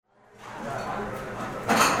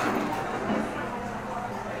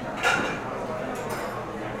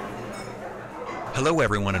Hello,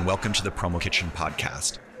 everyone, and welcome to the Promo Kitchen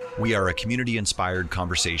podcast. We are a community-inspired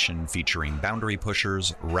conversation featuring boundary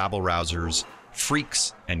pushers, rabble-rousers,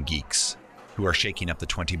 freaks, and geeks who are shaking up the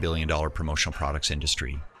 $20 billion promotional products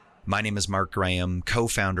industry. My name is Mark Graham,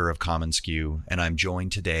 co-founder of commonsku, and I'm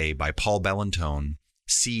joined today by Paul Bellantone,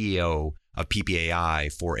 CEO of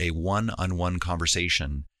PPAI, for a one-on-one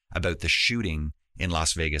conversation about the shooting in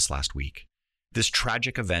Las Vegas last week. This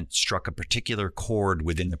tragic event struck a particular chord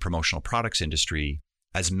within the promotional products industry,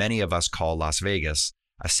 as many of us call Las Vegas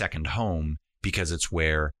a second home because it's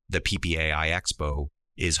where the PPAI Expo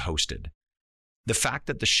is hosted. The fact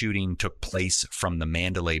that the shooting took place from the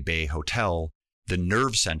Mandalay Bay Hotel, the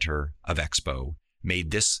nerve center of Expo,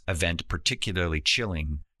 made this event particularly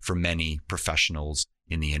chilling for many professionals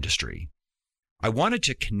in the industry. I wanted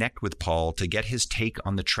to connect with Paul to get his take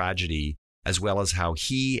on the tragedy, as well as how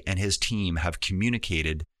he and his team have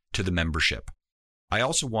communicated to the membership. I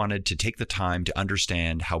also wanted to take the time to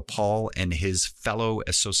understand how Paul and his fellow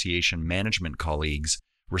association management colleagues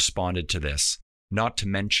responded to this, not to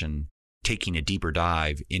mention taking a deeper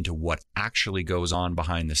dive into what actually goes on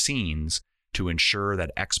behind the scenes to ensure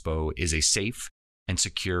that Expo is a safe and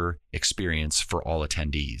secure experience for all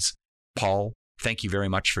attendees. Paul, thank you very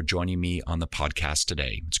much for joining me on the podcast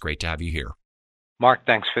today. It's great to have you here. Mark,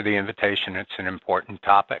 thanks for the invitation. It's an important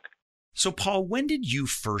topic. So, Paul, when did you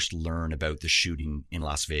first learn about the shooting in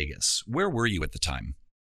Las Vegas? Where were you at the time?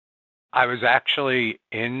 I was actually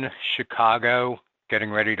in Chicago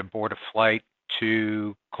getting ready to board a flight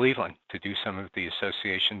to Cleveland to do some of the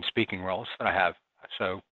association speaking roles that I have.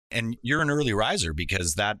 And you're an early riser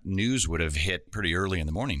because that news would have hit pretty early in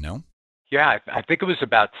the morning, no? Yeah, I think it was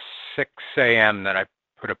about 6 a.m. that I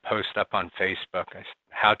put a post up on Facebook.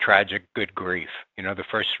 How tragic, good grief. You know, the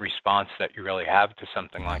first response that you really have to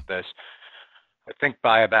something like this. I think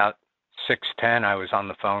by about 6:10, I was on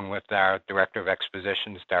the phone with our director of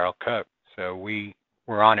expositions, Daryl Cook. So we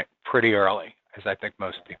were on it pretty early, as I think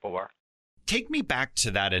most people were. Take me back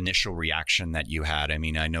to that initial reaction that you had. I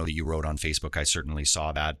mean, I know that you wrote on Facebook. I certainly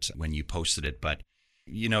saw that when you posted it, but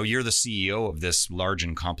you know, you're the CEO of this large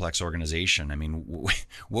and complex organization. I mean,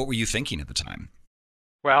 what were you thinking at the time?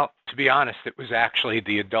 Well, to be honest, it was actually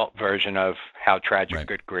the adult version of how tragic, Right.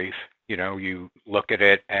 good grief. You know, you look at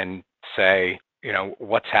it and say, you know,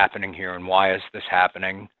 what's happening here and why is this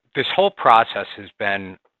happening? This whole process has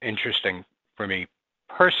been interesting for me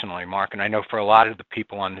personally, Mark, and I know for a lot of the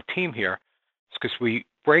people on the team here, it's because we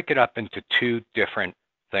break it up into two different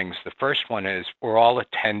things. The first one is we're all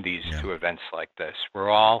attendees to events like this.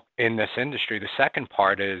 We're all in this industry. The second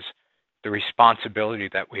part is the responsibility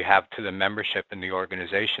that we have to the membership and the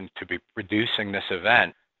organization to be producing this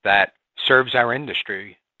event that serves our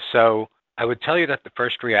industry. So I would tell you that the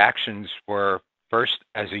first reactions were first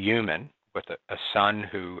as a human with a son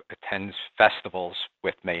who attends festivals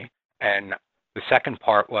with me. And the second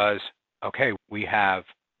part was, okay, we have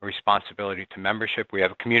a responsibility to membership. We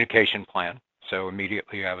have a communication plan. So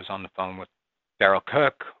immediately I was on the phone with Daryl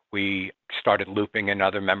Cook. We started looping in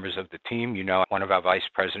other members of the team. You know, one of our vice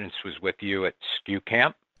presidents was with you at SKU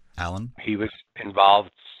Camp. Alan? He was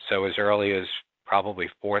involved so as early as probably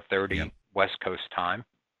 4:30 West Coast time.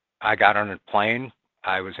 I got on a plane.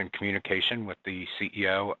 I was in communication with the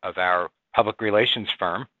CEO of our public relations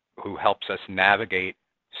firm who helps us navigate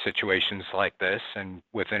situations like this. And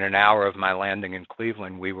within an hour of my landing in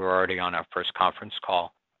Cleveland, we were already on our first conference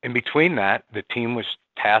call. In between that, the team was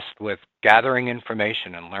tasked with gathering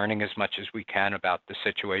information and learning as much as we can about the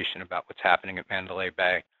situation, about what's happening at Mandalay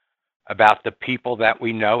Bay, about the people that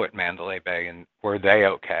we know at Mandalay Bay and were they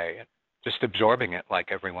okay, and just absorbing it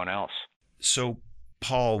like everyone else. So,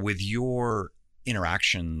 Paul, with your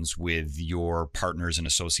interactions with your partners and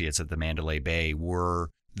associates at the Mandalay Bay, were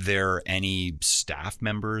there any staff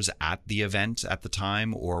members at the event at the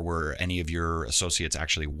time, or were any of your associates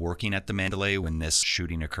actually working at the Mandalay when this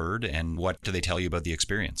shooting occurred? And what do they tell you about the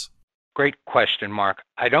experience? Great question, Mark.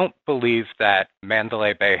 I don't believe that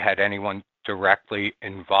Mandalay Bay had anyone directly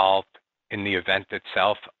involved in the event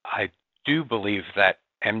itself. I do believe that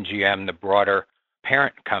MGM, the broader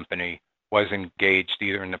parent company, was engaged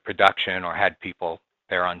either in the production or had people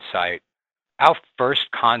there on site. Our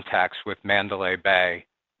first contacts with Mandalay Bay,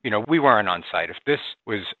 you know, we weren't on site. If this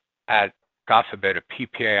was at, God forbid, a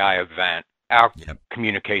PPAI event, our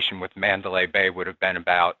communication with Mandalay Bay would have been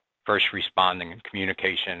about first responding and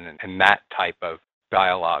communication and that type of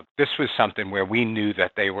dialogue. This was something where we knew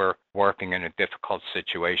that they were working in a difficult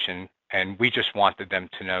situation, and we just wanted them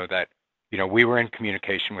to know that, you know, we were in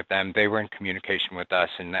communication with them, they were in communication with us,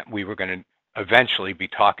 and that we were going to eventually be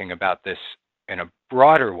talking about this in a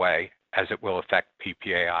broader way as it will affect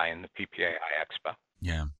PPAI and the PPAI Expo.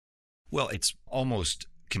 Yeah. Well, it's almost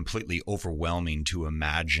completely overwhelming to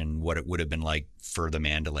imagine what it would have been like for the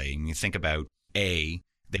Mandalay. And you think about A,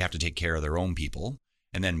 they have to take care of their own people.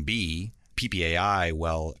 And then B, PPAI,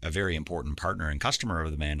 well, a very important partner and customer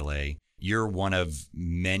of the Mandalay, you're one of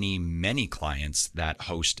many, many clients that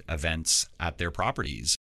host events at their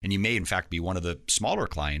properties. And you may, in fact, be one of the smaller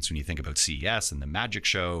clients when you think about CES and the Magic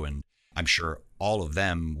Show. And I'm sure all of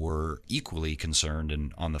them were equally concerned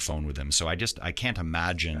and on the phone with them. So I can't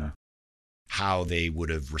imagine how they would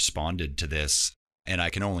have responded to this. And I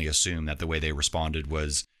can only assume that the way they responded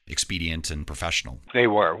was expedient and professional. They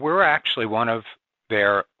were. We're actually one of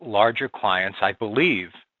their larger clients. I believe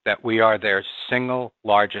that we are their single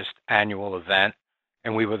largest annual event,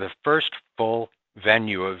 and we were the first full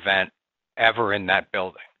venue event ever in that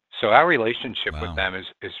building. So our relationship with them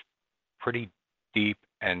is pretty deep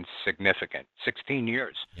and significant. 16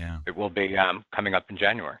 years. Yeah. It will be coming up in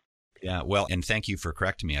January. Yeah, well, and thank you for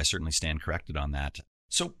correcting me. I certainly stand corrected on that.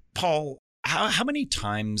 So, Paul, how many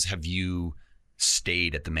times have you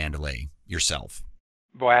stayed at the Mandalay yourself?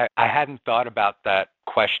 Boy, I hadn't thought about that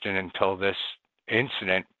question until this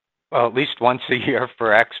incident. Well, at least once a year for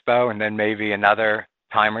Expo, and then maybe another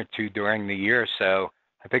time or two during the year. So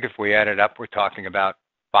I think if we add it up, we're talking about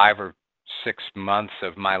 5 or 6 months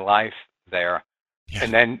of my life there. Yeah.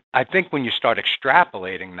 And then I think when you start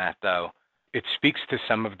extrapolating that, though, it speaks to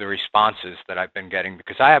some of the responses that I've been getting,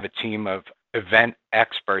 because I have a team of event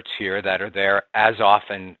experts here that are there as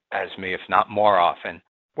often as me, if not more often.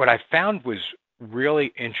 What I found was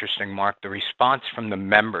really interesting, Mark, the response from the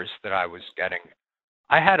members that I was getting.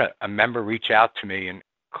 I had a member reach out to me in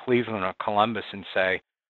Cleveland or Columbus and say,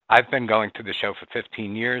 I've been going to the show for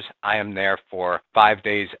 15 years. I am there for 5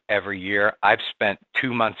 days every year. I've spent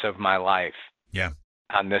 2 months of my life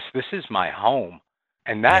on this. This is my home.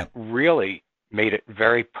 And that really made it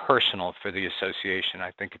very personal for the association.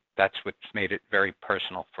 I think that's what's made it very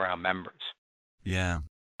personal for our members. Yeah.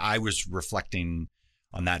 I was reflecting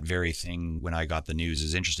on that very thing when I got the news.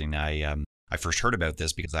 It's interesting. I first heard about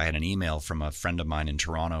this because I had an email from a friend of mine in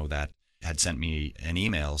Toronto that had sent me an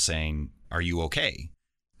email saying, "Are you okay?"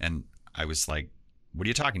 And I was like, "What are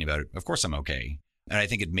you talking about? Of course I'm okay." And I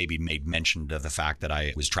think it maybe made mention of the fact that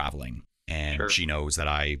I was traveling. And she knows that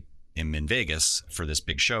I am in Vegas for this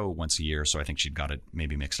big show once a year. So I think she'd got it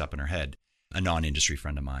maybe mixed up in her head, a non-industry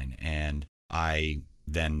friend of mine. And I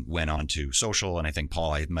then went on to social. And I think,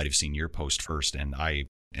 Paul, I might have seen your post first, and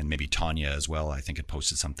maybe Tanya as well. I think had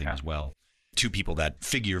posted something as well. 2 people that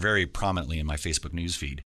figure very prominently in my Facebook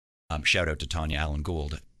newsfeed. Shout out to Tanya Allen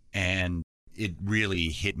Gould. And it really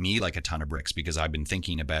hit me like a ton of bricks, because I've been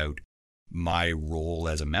thinking about my role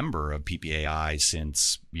as a member of PPAI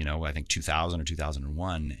since, I think 2000 or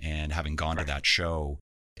 2001, and having gone to that show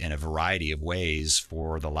in a variety of ways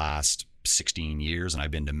for the last 16 years. And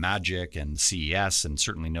I've been to Magic and CES and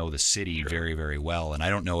certainly know the city very, very well. And I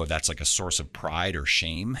don't know if that's like a source of pride or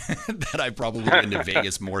shame that I've probably been to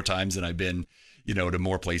Vegas more times than I've been, to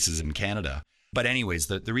more places in Canada. But anyways,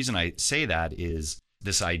 the reason I say that is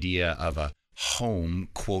this idea of a home,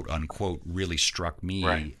 quote unquote, really struck me.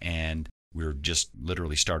 Right. And we're just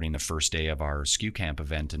literally starting the first day of our SKU Camp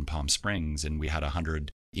event in Palm Springs, and we had 100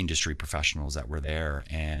 industry professionals that were there.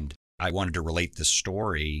 And I wanted to relate the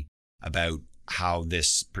story about how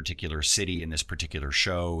this particular city and this particular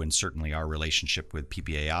show, and certainly our relationship with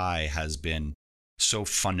PPAI, has been so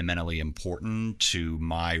fundamentally important to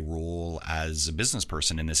my role as a business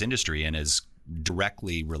person in this industry, and is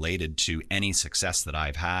directly related to any success that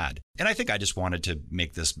I've had. And I think I just wanted to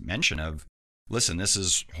make this mention of, listen, this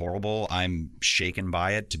is horrible. I'm shaken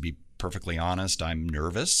by it. To be perfectly honest, I'm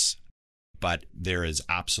nervous, but there is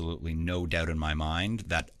absolutely no doubt in my mind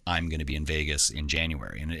that I'm going to be in Vegas in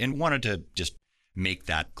January. And wanted to just make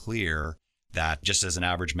that clear, that just as an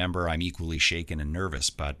average member, I'm equally shaken and nervous.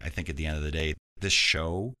 But I think at the end of the day, this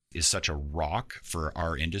show is such a rock for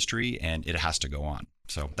our industry, and it has to go on.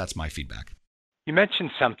 So that's my feedback. You mentioned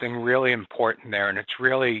something really important there, and it's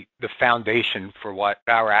really the foundation for what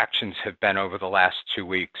our actions have been over the last 2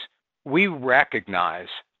 weeks. We recognize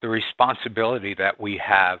the responsibility that we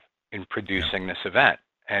have in producing this event.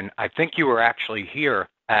 And I think you were actually here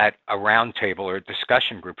at a roundtable or a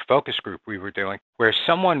discussion group, focus group we were doing, where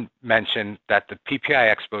someone mentioned that the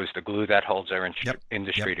PPI Expo is the glue that holds our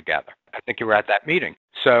industry together. I think you were at that meeting.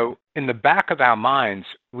 So in the back of our minds,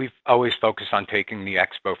 we've always focused on taking the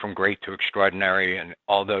Expo from great to extraordinary and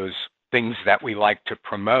all those things that we like to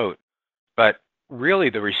promote. But really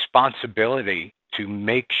the responsibility to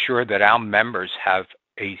make sure that our members have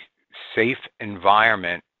a safe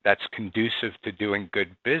environment that's conducive to doing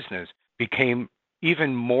good business became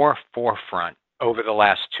even more forefront over the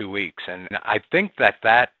last 2 weeks. And I think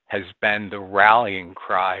that has been the rallying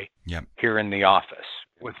cry Yep. here in the office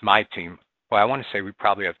with my team. Well, I want to say we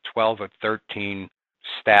probably have 12 or 13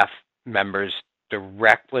 staff members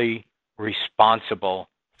directly responsible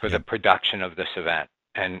for the production of this event.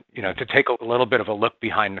 And, to take a little bit of a look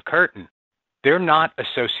behind the curtain, they're not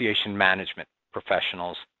association management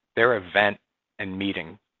professionals. They're event and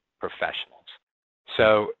meeting professionals.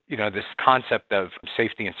 So, this concept of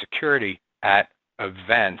safety and security at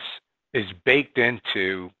events is baked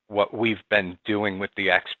into what we've been doing with the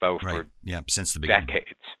Expo for since the beginning.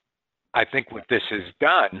 decades. I think what this has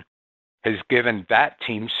done has given that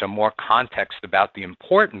team some more context about the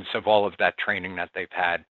importance of all of that training that they've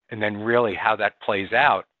had, and then really how that plays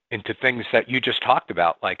out into things that you just talked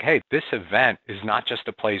about, like, hey, this event is not just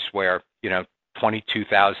a place where,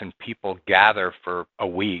 22,000 people gather for a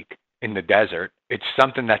week in the desert. It's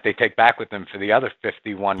something that they take back with them for the other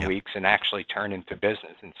 51 weeks and actually turn into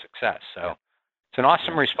business and success. So it's an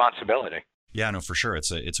awesome responsibility. Yeah, no, for sure.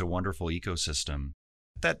 It's a wonderful ecosystem.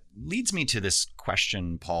 That leads me to this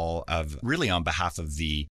question, Paul, of really on behalf of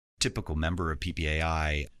the typical member of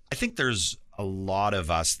PPAI. I think there's a lot of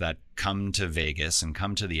us that come to Vegas and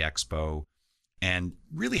come to the Expo and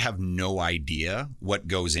really have no idea what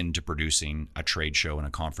goes into producing a trade show and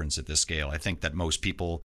a conference at this scale. I think that most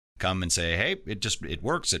people come and say, hey, it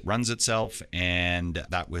works, it runs itself, and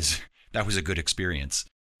that was a good experience.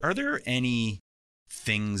 Are there any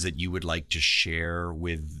things that you would like to share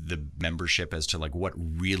with the membership as to like what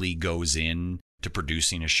really goes in to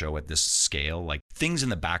producing a show at this scale? Like things in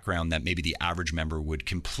the background that maybe the average member would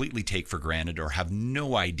completely take for granted or have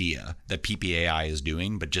no idea that PPAI is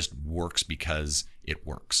doing, but just works because it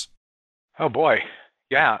works. Oh boy.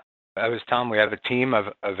 Yeah. I was telling we have a team of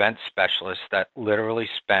event specialists that literally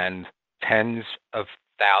spend tens of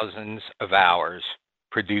thousands of hours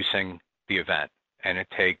producing the event. And it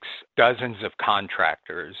takes dozens of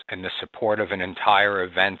contractors and the support of an entire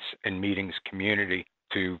events and meetings community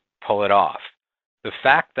to pull it off. The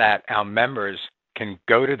fact that our members can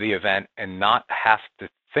go to the event and not have to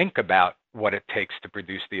think about what it takes to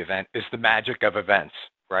produce the event is the magic of events,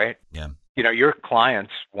 right? Yeah. Your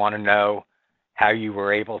clients want to know how you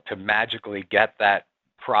were able to magically get that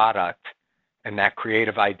product and that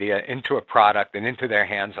creative idea into a product and into their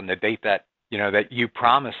hands on the date that, that you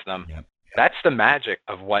promised them. Yep. That's the magic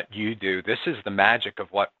of what you do. This is the magic of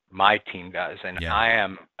what my team does, and I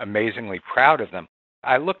am amazingly proud of them.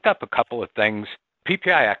 I looked up a couple of things.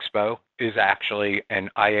 PPI Expo is actually an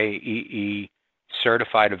IAEE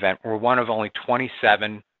certified event. We're one of only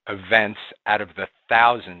 27 events out of the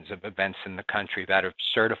thousands of events in the country that are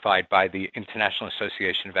certified by the International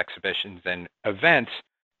Association of Exhibitions and Events.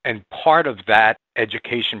 And part of that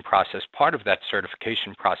education process, part of that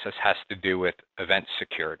certification process has to do with event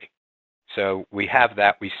security. So we have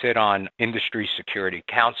that. We sit on industry security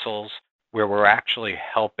councils where we're actually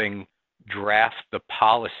helping draft the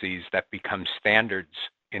policies that become standards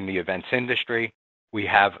in the events industry. We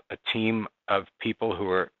have a team of people who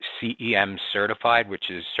are CEM certified, which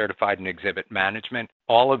is Certified in Exhibit Management,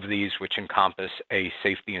 all of these which encompass a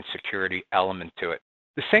safety and security element to it.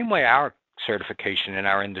 The same way our certification in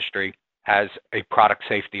our industry has a product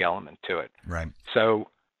safety element to it. Right. So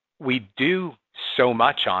we do so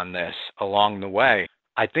much on this along the way.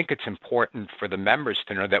 I think it's important for the members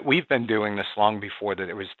to know that we've been doing this long before that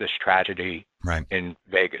there was this tragedy in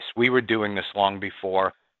Vegas. We were doing this long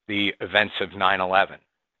before the events of 9/11.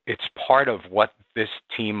 It's part of what this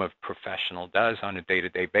team of professional does on a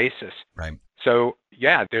day-to-day basis. Right. So,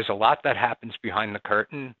 yeah, there's a lot that happens behind the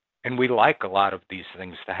curtain, and we like a lot of these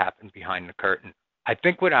things to happen behind the curtain. I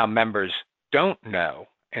think what our members don't know,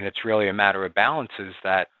 and it's really a matter of balance, is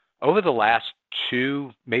that over the last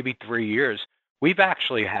 2, maybe 3 years, we've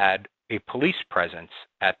actually had a police presence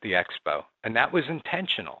at the Expo, and that was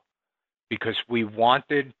intentional because we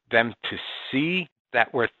wanted them to see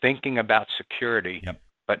that we're thinking about security,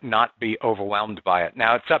 but not be overwhelmed by it.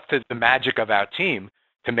 Now, it's up to the magic of our team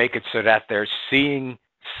to make it so that they're seeing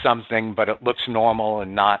something, but it looks normal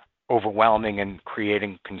and not overwhelming and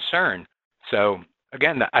creating concern. So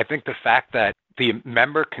again, I think the fact that the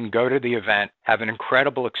member can go to the event, have an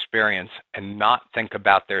incredible experience, and not think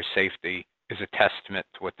about their safety is a testament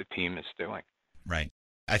to what the team is doing. Right.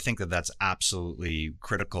 I think that that's absolutely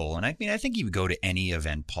critical. And I mean, I think you go to any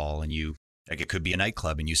event, Paul, and it could be a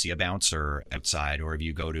nightclub and you see a bouncer outside, or if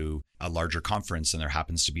you go to a larger conference and there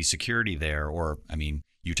happens to be security there, or, I mean,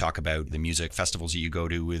 you talk about the music festivals that you go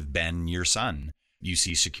to with Ben, your son, you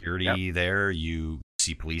see security there, you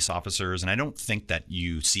see police officers, and I don't think that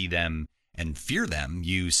you see them and fear them.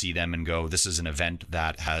 You see them and go, this is an event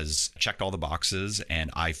that has checked all the boxes and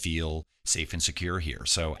I feel safe and secure here.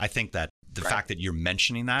 So I think that the fact that you're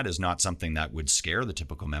mentioning that is not something that would scare the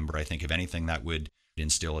typical member. I think if anything, that would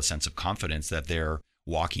instill a sense of confidence that they're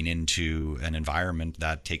walking into an environment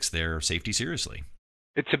that takes their safety seriously.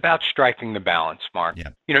 It's about striking the balance, Mark.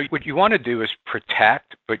 Yeah. What you want to do is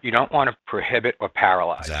protect, but you don't want to prohibit or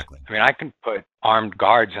paralyze. Exactly. I mean, I can put armed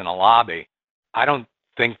guards in a lobby. I don't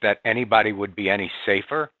think that anybody would be any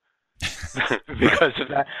safer because of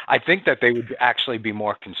that. I think that they would actually be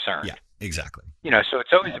more concerned. Yeah, exactly. So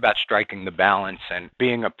it's always about striking the balance and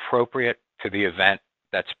being appropriate to the event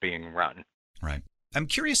that's being run. Right. I'm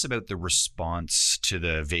curious about the response to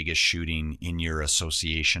the Vegas shooting in your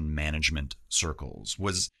association management circles.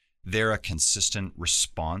 Was there a consistent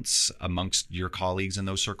response amongst your colleagues in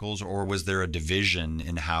those circles, or was there a division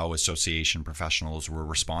in how association professionals were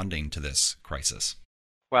responding to this crisis?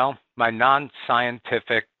 Well, my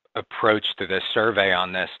non-scientific approach to this survey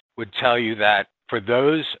on this would tell you that for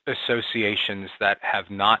those associations that have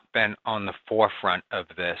not been on the forefront of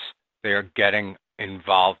this, they are getting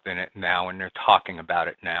involved in it now and they're talking about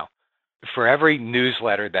it now. For every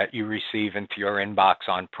newsletter that you receive into your inbox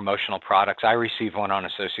on promotional products, I receive one on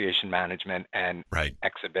association management and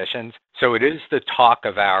exhibitions. So it is the talk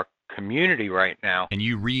of our community right now. And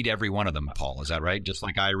you read every one of them, Paul, is that right? Just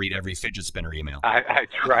like I read every fidget spinner email. I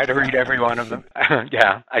try to read every one of them.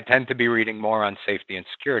 Yeah, I tend to be reading more on safety and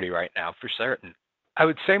security right now, for certain. I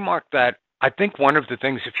would say, Mark, that I think one of the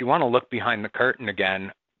things, if you want to look behind the curtain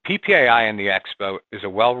again, PPAI and the Expo is a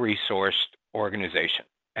well-resourced organization,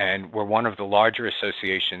 and we're one of the larger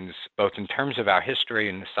associations, both in terms of our history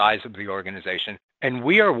and the size of the organization. And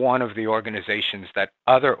we are one of the organizations that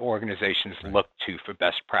other organizations look to for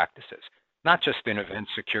best practices, not just in event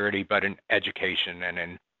security, but in education and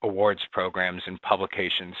in awards programs and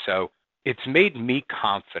publications. So it's made me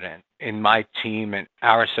confident in my team and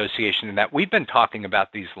our association in that we've been talking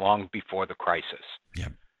about these long before the crisis. Yeah.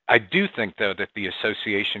 I do think, though, that the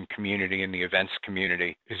association community and the events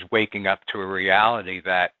community is waking up to a reality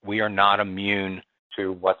that we are not immune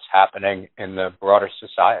to what's happening in the broader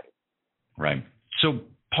society. Right. So,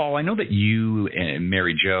 Paul, I know that you and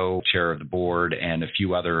Mary Jo, chair of the board, and a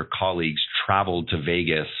few other colleagues traveled to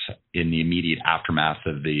Vegas in the immediate aftermath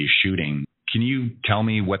of the shooting. Can you tell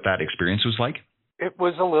me what that experience was like? It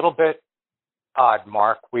was a little bit odd,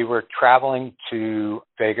 Mark. We were traveling to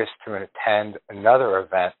Vegas to attend another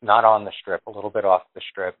event, not on the Strip, a little bit off the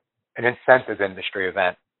Strip, an incentive industry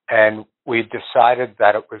event. And we decided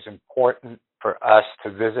that it was important for us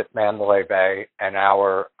to visit Mandalay Bay and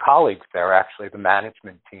our colleagues there, actually the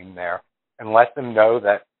management team there, and let them know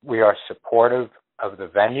that we are supportive of the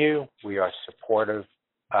venue, we are supportive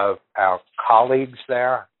of our colleagues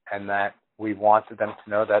there, and that we wanted them to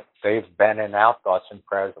know that they've been in our thoughts and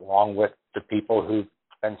prayers along with the people who've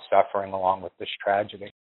been suffering along with this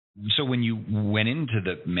tragedy. So when you went into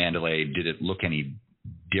the Mandalay, did it look any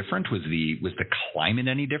different? Was the climate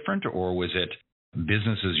any different, or was it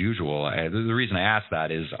business as usual? The reason I asked that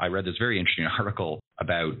is I read this very interesting article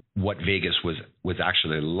about what Vegas was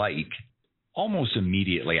actually like almost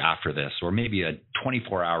immediately after this, or maybe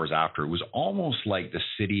 24 hours after. It was almost like the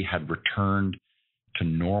city had returned to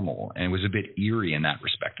normal, and it was a bit eerie in that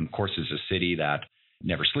respect. And of course, it's a city that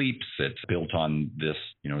never sleeps. It's built on this,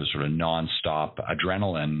 sort of nonstop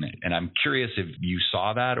adrenaline. And I'm curious if you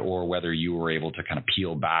saw that, or whether you were able to kind of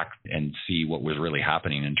peel back and see what was really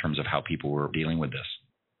happening in terms of how people were dealing with this.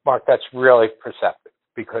 Mark, that's really perceptive,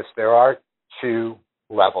 because there are two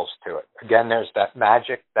levels to it. Again, there's that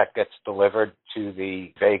magic that gets delivered to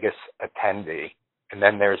the Vegas attendee, and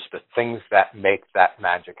then there's the things that make that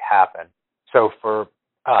magic happen. So for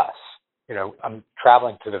us, I'm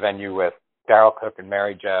traveling to the venue with Daryl Cook and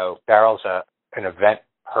Mary Jo. Daryl's an event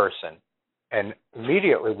person. And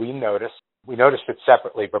immediately we noticed it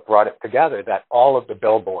separately, but brought it together, that all of the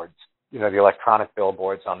billboards, the electronic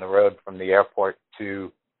billboards on the road from the airport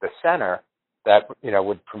to the center that,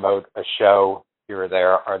 would promote a show here or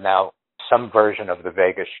there, are now some version of the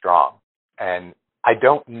Vegas Strong. And I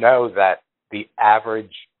don't know that the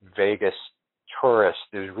average Vegas tourist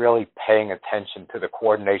is really paying attention to the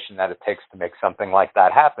coordination that it takes to make something like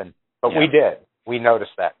that happen. But we did. We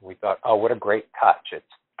noticed that. We thought, oh, what a great touch. It's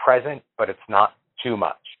present, but it's not too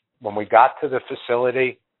much. When we got to the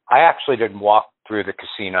facility, I actually didn't walk through the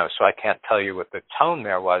casino, so I can't tell you what the tone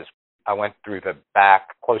there was. I went through the back,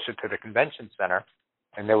 closer to the convention center,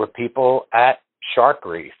 and there were people at Shark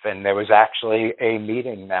Reef, and there was actually a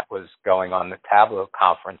meeting that was going on. The Tableau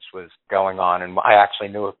conference was going on, and I actually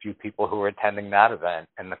knew a few people who were attending that event,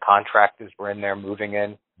 and the contractors were in there moving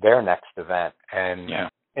in their next event. And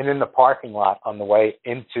in the parking lot on the way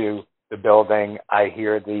into the building, I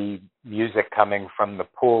hear the music coming from the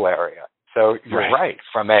pool area. So you're right.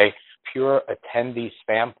 From a pure attendee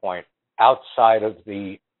standpoint, outside of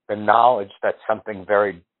the knowledge that something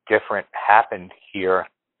very different happened here,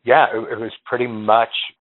 yeah, it was pretty much,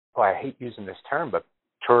 I hate using this term, but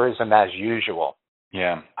tourism as usual.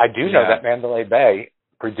 Yeah. I do know that Mandalay Bay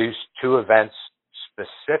produced 2 events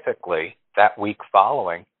specifically that week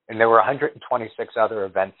following, and there were 126 other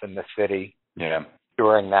events in the city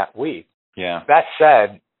during that week. Yeah. That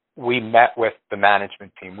said, we met with the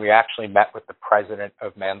management team. We actually met with the president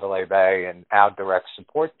of Mandalay Bay and our direct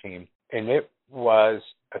support team, and it was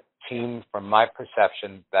a team, from my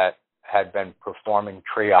perception, that had been performing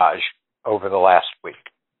triage over the last week,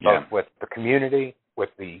 both with the community, with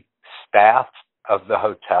the staff of the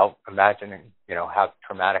hotel, imagining, how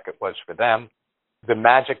traumatic it was for them. The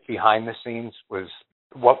magic behind the scenes was,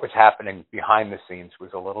 what was happening behind the scenes was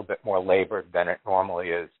a little bit more labored than it normally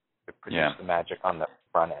is to produce the magic on the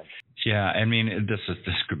front end. Yeah, I mean, this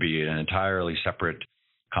could be an entirely separate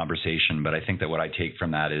conversation, but I think that what I take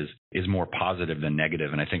from that is more positive than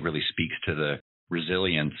negative, and I think really speaks to the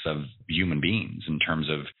resilience of human beings in terms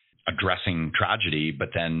of addressing tragedy, but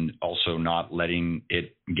then also not letting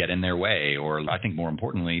it get in their way, or I think more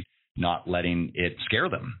importantly, not letting it scare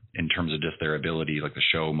them in terms of just their ability, like the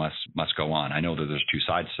show must go on. I know that there's 2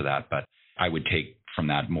 sides to that, but I would take from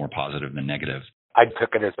that more positive than negative. I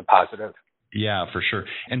took it as a positive. Yeah, for sure.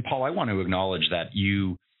 And Paul, I want to acknowledge that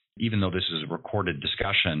you, even though this is a recorded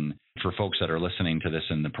discussion, for folks that are listening to this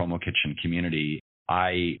in the Promo Kitchen community,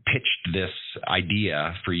 I pitched this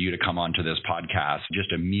idea for you to come onto this podcast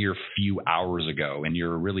just a mere few hours ago, and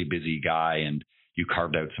you're a really busy guy and you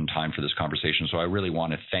carved out some time for this conversation. So I really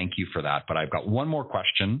want to thank you for that. But I've got one more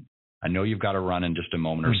question. I know you've got to run in just a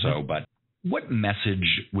moment or so, but what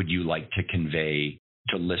message would you like to convey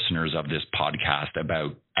to listeners of this podcast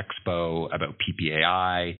about Expo, about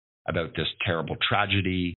PPAI, about this terrible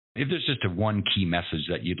tragedy? If there's just one key message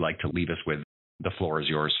that you'd like to leave us with, the floor is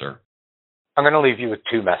yours, sir. I'm going to leave you with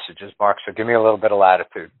 2 messages, Mark, so give me a little bit of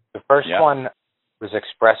latitude. The first one was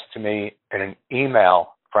expressed to me in an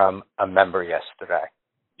email from a member yesterday.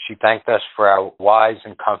 She thanked us for our wise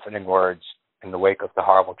and comforting words in the wake of the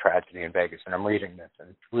horrible tragedy in Vegas, and I'm reading this, and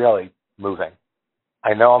it's really moving.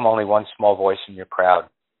 I know I'm only one small voice in your crowd,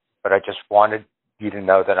 but I just wanted you to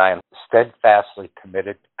know that I am steadfastly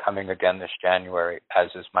committed to coming again this January, as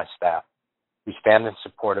is my staff. We stand in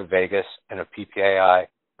support of Vegas and of PPAI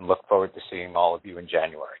and look forward to seeing all of you in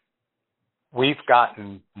January. We've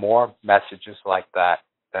gotten more messages like that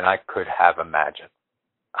than I could have imagined.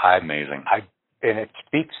 Amazing. And it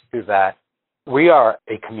speaks to that we are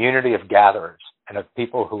a community of gatherers and of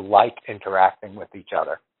people who like interacting with each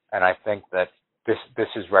other. And I think that this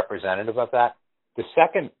is representative of that. The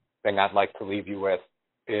second thing I'd like to leave you with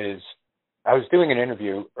is, I was doing an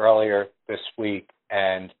interview earlier this week,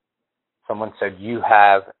 and someone said, you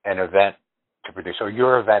have an event to produce, or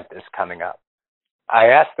your event is coming up. I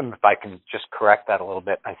asked them if I can just correct that a little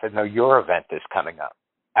bit. I said, no, your event is coming up.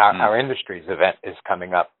 Our industry's event is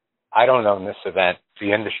coming up. I don't own this event.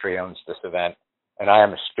 The industry owns this event, and I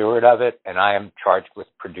am a steward of it, and I am charged with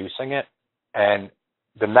producing it. And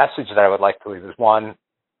the message that I would like to leave is, 1,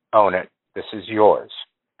 own it. This is yours,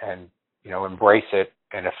 and embrace it.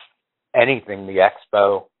 And if anything, the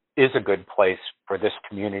Expo is a good place for this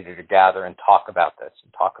community to gather and talk about this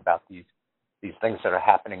and talk about these things that are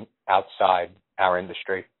happening outside our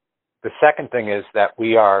industry. The second thing is that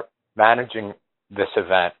we are managing this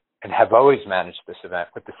event and have always managed this event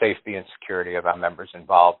with the safety and security of our members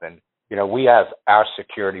involved. And, we have our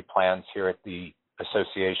security plans here at the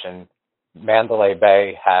association. Mandalay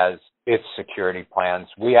Bay has its security plans.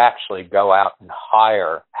 We actually go out and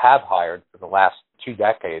have hired for the last 2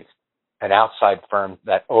 decades, an outside firm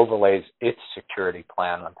that overlays its security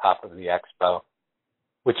plan on top of the Expo,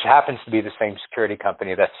 which happens to be the same security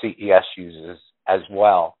company that CES uses as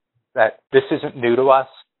well. That this isn't new to us,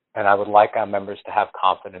 and I would like our members to have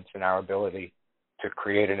confidence in our ability to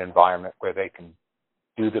create an environment where they can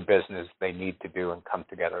do the business they need to do and come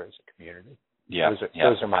together as a community.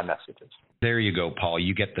 Those are my messages. There you go, Paul.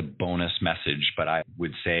 You get the bonus message, but I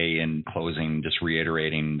would say in closing, just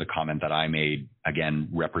reiterating the comment that I made, again,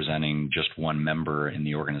 representing just one member in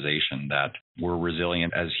the organization, that we're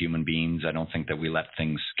resilient as human beings. I don't think that we let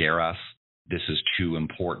things scare us. This is too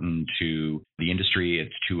important to the industry.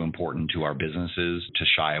 It's too important to our businesses to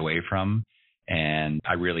shy away from. And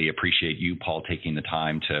I really appreciate you, Paul, taking the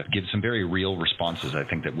time to give some very real responses. I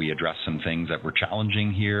think that we addressed some things that were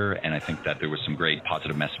challenging here, and I think that there was some great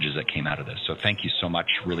positive messages that came out of this. So thank you so much.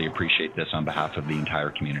 Really appreciate this on behalf of the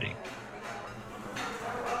entire community.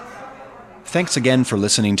 Thanks again for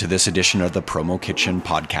listening to this edition of the Promo Kitchen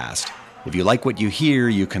podcast. If you like what you hear,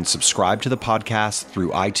 you can subscribe to the podcast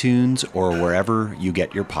through iTunes or wherever you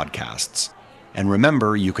get your podcasts. And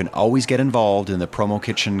remember, you can always get involved in the Promo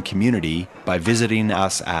Kitchen community by visiting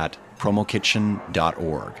us at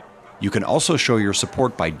promokitchen.org. You can also show your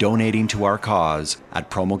support by donating to our cause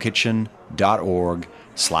at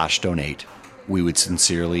promokitchen.org/donate. We would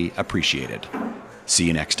sincerely appreciate it. See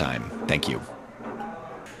you next time. Thank you.